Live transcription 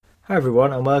Hi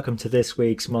everyone, and welcome to this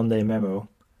week's Monday Memo.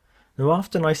 Now,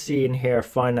 often I see and hear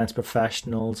finance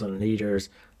professionals and leaders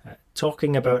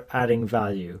talking about adding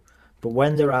value, but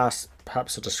when they're asked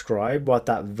perhaps to describe what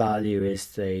that value is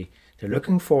they're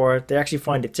looking for, they actually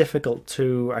find it difficult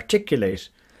to articulate.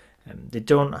 They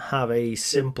don't have a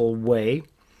simple way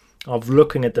of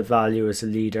looking at the value as a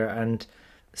leader, and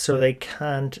so they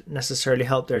can't necessarily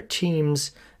help their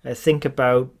teams think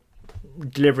about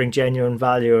delivering genuine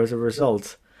value as a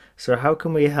result. So, how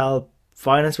can we help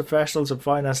finance professionals and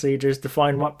finance leaders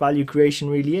define what value creation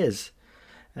really is?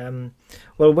 Um,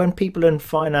 well, when people in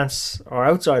finance or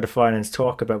outside of finance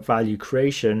talk about value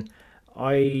creation,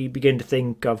 I begin to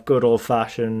think of good old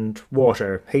fashioned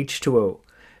water, H2O,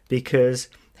 because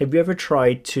have you ever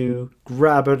tried to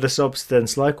grab at a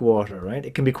substance like water, right?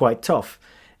 It can be quite tough,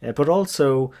 but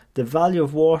also the value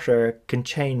of water can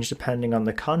change depending on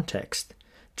the context,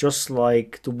 just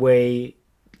like the way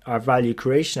our value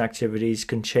creation activities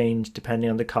can change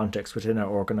depending on the context within our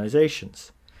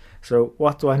organizations. So,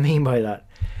 what do I mean by that?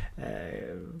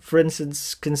 For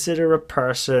instance, consider a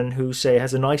person who, say,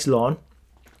 has a nice lawn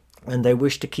and they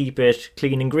wish to keep it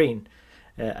clean and green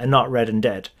and not red and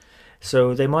dead.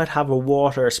 So, they might have a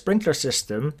water sprinkler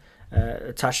system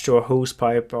attached to a hose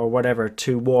pipe or whatever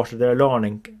to water their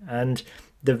lawn. And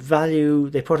the value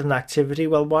they put in the activity,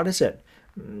 well, what is it?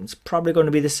 It's probably going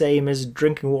to be the same as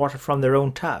drinking water from their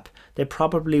own tap. They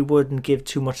probably wouldn't give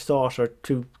too much thought or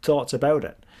two thoughts about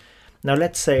it. Now,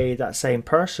 let's say that same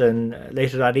person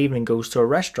later that evening goes to a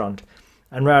restaurant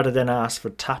and rather than ask for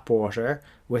tap water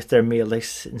with their meal, they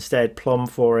instead plumb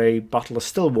for a bottle of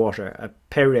still water, a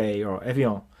Perrier or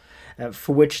Evian,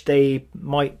 for which they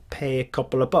might pay a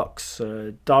couple of bucks,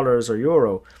 dollars or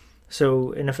euro.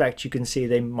 So, in effect, you can see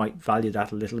they might value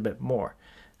that a little bit more,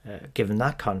 given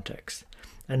that context.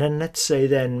 And then let's say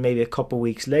then maybe a couple of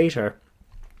weeks later,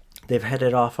 they've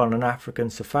headed off on an African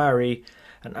safari,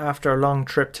 and after a long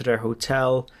trip to their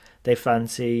hotel, they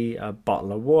fancy a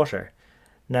bottle of water.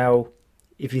 Now,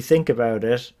 if you think about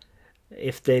it,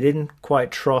 if they didn't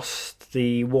quite trust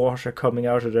the water coming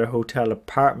out of their hotel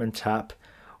apartment tap,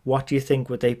 what do you think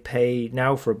would they pay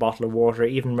now for a bottle of water,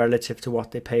 even relative to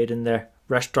what they paid in their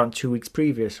restaurant 2 weeks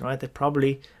previous, right? They'd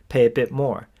probably pay a bit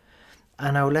more.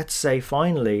 And now let's say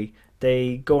finally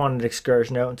they go on an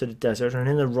excursion out into the desert, and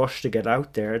in the rush to get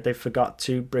out there, they forgot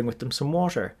to bring with them some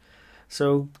water.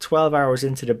 So 12 hours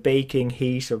into the baking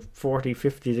heat of 40,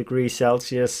 50 degrees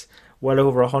Celsius, well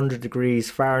over 100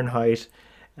 degrees Fahrenheit,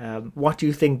 what do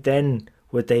you think then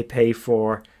would they pay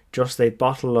for just a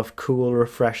bottle of cool,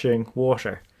 refreshing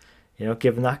water?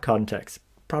 Given that context,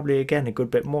 probably again a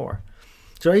good bit more.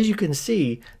 So as you can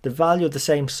see, the value of the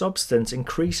same substance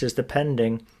increases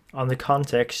depending on the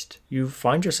context you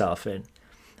find yourself in.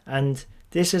 And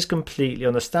this is completely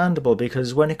understandable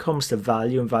because when it comes to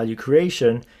value and value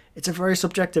creation, it's a very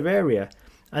subjective area.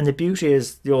 And the beauty,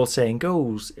 as the old saying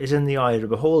goes, is in the eye of the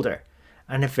beholder.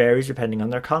 And it varies depending on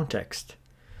their context.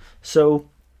 So,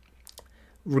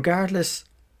 regardless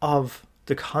of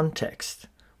the context,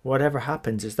 whatever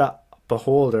happens is that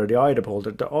beholder, the eye of the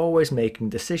beholder, they're always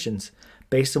making decisions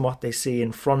based on what they see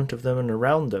in front of them and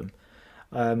around them.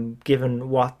 Given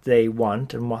what they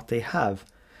want and what they have.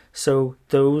 So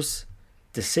those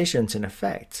decisions, in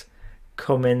effect,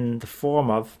 come in the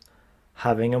form of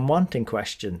having and wanting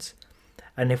questions.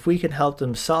 And if we can help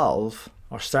them solve,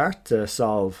 or start to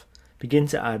solve, begin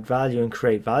to add value and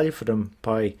create value for them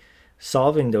by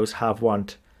solving those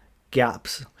have-want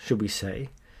gaps, should we say,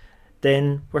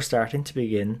 then we're starting to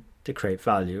begin to create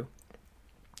value.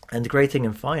 And the great thing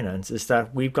in finance is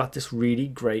that we've got this really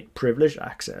great privileged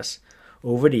access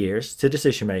over the years to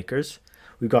decision makers.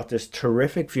 We've got this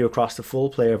terrific view across the full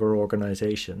play of our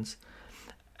organizations.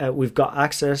 We've got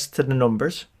access to the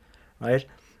numbers, right?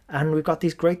 And we've got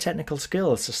these great technical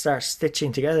skills to start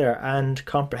stitching together and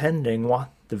comprehending what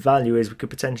the value is we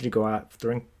could potentially go after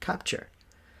and capture.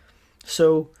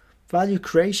 So value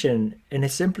creation in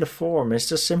its simplest form is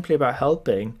just simply about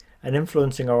helping and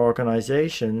influencing our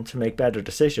organization to make better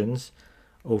decisions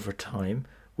over time,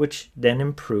 which then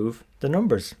improve the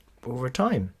numbers over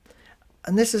time.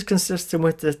 And this is consistent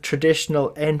with the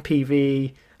traditional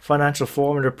NPV financial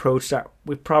formula approach that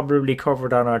we probably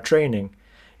covered on our training,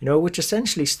 which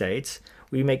essentially states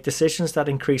we make decisions that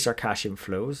increase our cash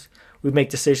inflows, we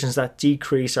make decisions that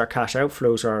decrease our cash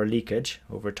outflows or our leakage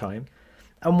over time.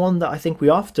 And one that I think we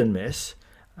often miss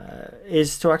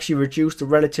is to actually reduce the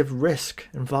relative risk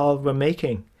involved when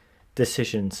making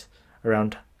decisions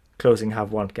around closing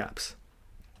have-want gaps.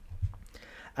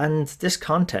 And this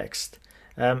context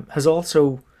has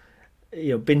also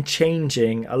been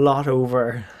changing a lot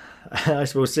over, I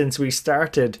suppose, since we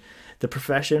started the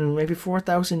profession maybe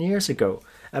 4,000 years ago.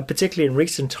 And particularly in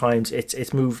recent times,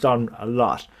 it's moved on a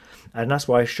lot. And that's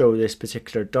why I show this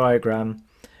particular diagram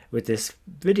with this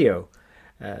video.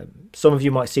 Some of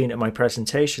you might have seen it in my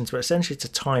presentations, but essentially it's a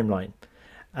timeline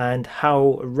and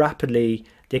how rapidly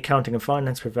the accounting and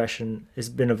finance profession has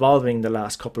been evolving the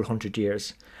last couple hundred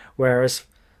years. Whereas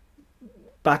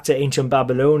back to ancient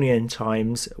Babylonian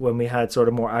times, when we had sort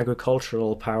of more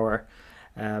agricultural power,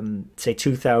 say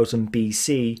 2000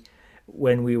 BC,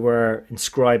 when we were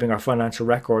inscribing our financial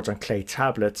records on clay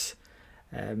tablets,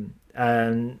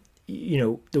 and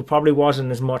there probably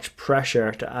wasn't as much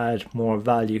pressure to add more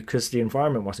value because the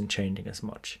environment wasn't changing as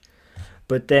much.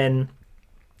 But then,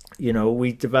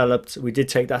 we did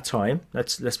take that time,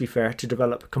 let's be fair, to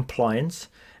develop compliance,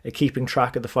 keeping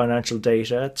track of the financial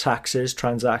data, taxes,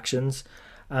 transactions,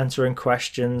 answering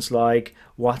questions like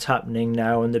what's happening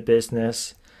now in the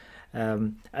business.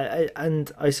 And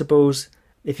I suppose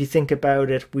if you think about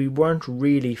it, we weren't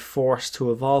really forced to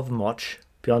evolve much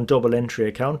beyond double entry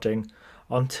accounting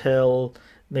until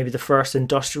maybe the first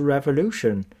industrial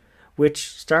revolution, which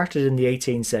started in the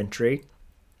 18th century,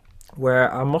 where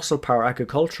our muscle power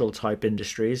agricultural type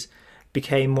industries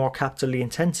became more capitally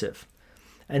intensive.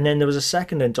 And then there was a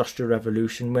second industrial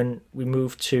revolution when we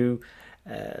moved to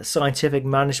scientific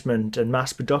management and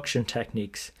mass production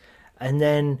techniques. And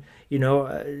then,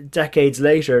 decades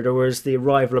later, there was the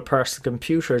arrival of personal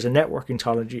computers and networking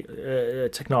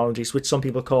technologies, which some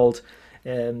people called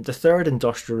the third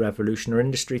industrial revolution, or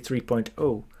Industry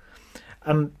 3.0.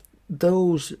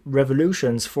 Those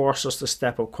revolutions forced us to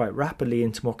step up quite rapidly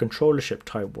into more controllership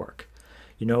type work.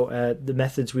 The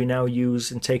methods we now use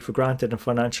and take for granted in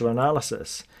financial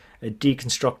analysis,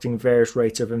 deconstructing various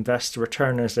rates of investor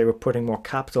return as they were putting more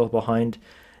capital behind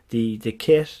the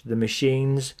kit, the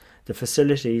machines, the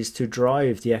facilities to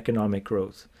drive the economic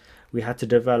growth. We had to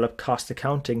develop cost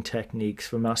accounting techniques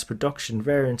for mass production,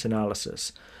 variance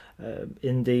analysis.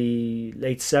 In the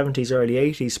late 70s, early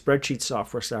 80s, spreadsheet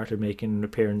software started making an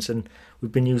appearance, and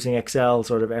we've been using Excel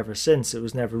sort of ever since. It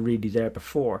was never really there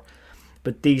before.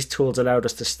 But these tools allowed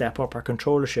us to step up our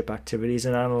controllership activities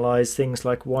and analyse things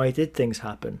like why did things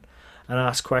happen, and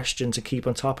ask questions and keep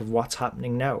on top of what's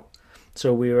happening now.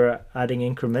 So we were adding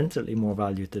incrementally more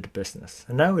value to the business.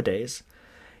 And nowadays,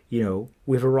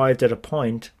 we've arrived at a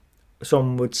point,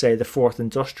 some would say the fourth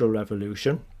industrial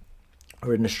revolution,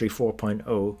 or Industry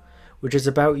 4.0, which is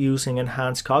about using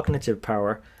enhanced cognitive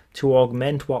power to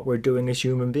augment what we're doing as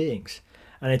human beings.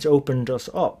 And it's opened us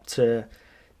up to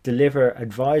deliver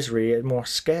advisory at more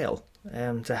scale,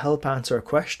 to help answer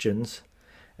questions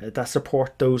that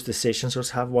support those decisions, or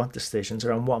have want decisions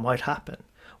around what might happen,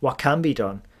 what can be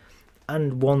done.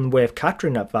 And one way of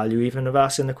capturing that value, even of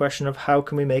asking the question of how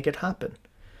can we make it happen.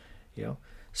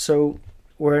 So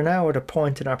we're now at a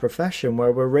point in our profession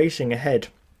where we're racing ahead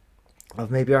of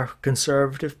maybe our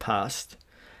conservative past,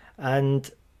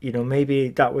 and maybe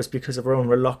that was because of our own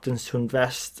reluctance to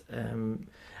invest.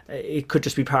 It could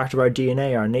just be part of our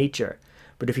DNA, our nature.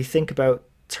 But if you think about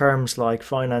terms like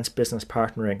finance business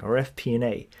partnering, or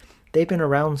FP&A, they've been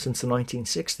around since the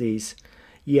 1960s,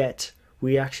 yet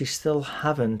we actually still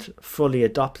haven't fully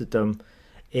adopted them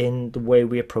in the way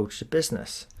we approach the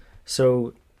business.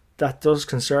 So that does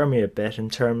concern me a bit, in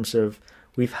terms of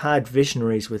we've had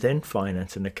visionaries within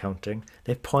finance and accounting.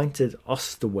 They've pointed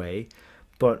us the way,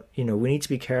 but we need to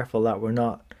be careful that we're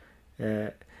not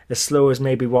as slow as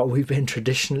maybe what we've been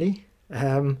traditionally.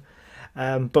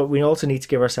 But we also need to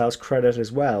give ourselves credit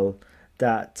as well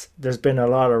that there's been a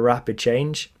lot of rapid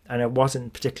change, and it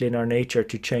wasn't particularly in our nature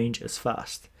to change as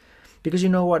fast. Because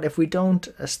if we don't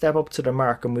step up to the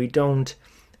mark and we don't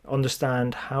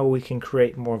understand how we can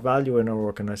create more value in our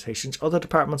organizations, other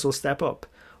departments will step up.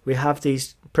 We have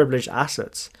these privileged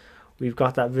assets. We've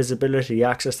got that visibility,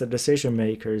 access to decision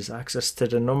makers, access to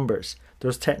the numbers,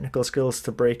 those technical skills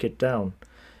to break it down.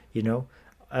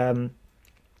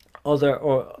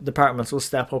 Other departments will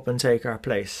step up and take our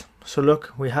place. So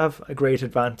look, we have a great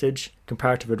advantage,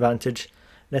 comparative advantage.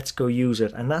 Let's go use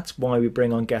it. And that's why we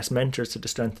bring on guest mentors to the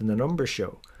Strength in the Numbers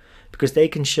show, because they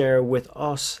can share with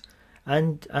us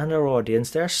and our audience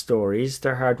their stories,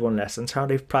 their hard-won lessons, how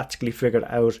they've practically figured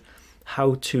out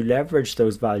how to leverage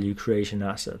those value creation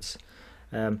assets,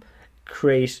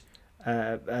 create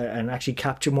and actually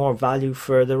capture more value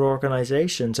for their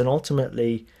organizations. And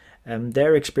ultimately,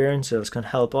 their experiences can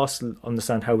help us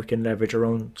understand how we can leverage our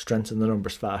own strengths in the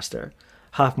numbers faster,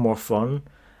 have more fun,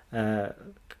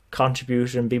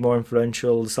 contribute and be more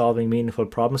influential, solving meaningful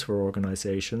problems for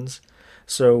organizations.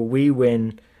 So we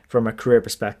win from a career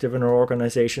perspective, and our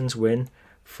organizations win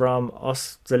from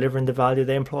us delivering the value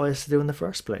they employ us to do in the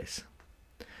first place.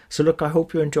 So look, I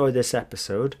hope you enjoyed this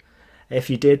episode. If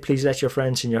you did, please let your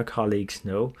friends and your colleagues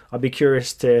know. I'd be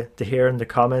curious to hear in the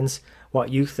comments what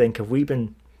you think. Have we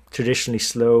been traditionally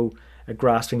slow at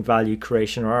grasping value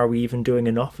creation, or are we even doing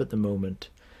enough at the moment?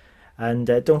 And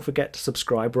don't forget to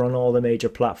subscribe. We're on all the major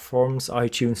platforms: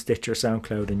 iTunes, Stitcher,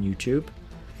 SoundCloud, and YouTube.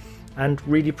 And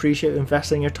really appreciate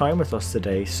investing your time with us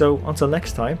today. So until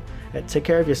next time, take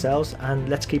care of yourselves, and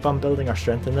let's keep on building our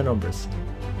strength in the numbers.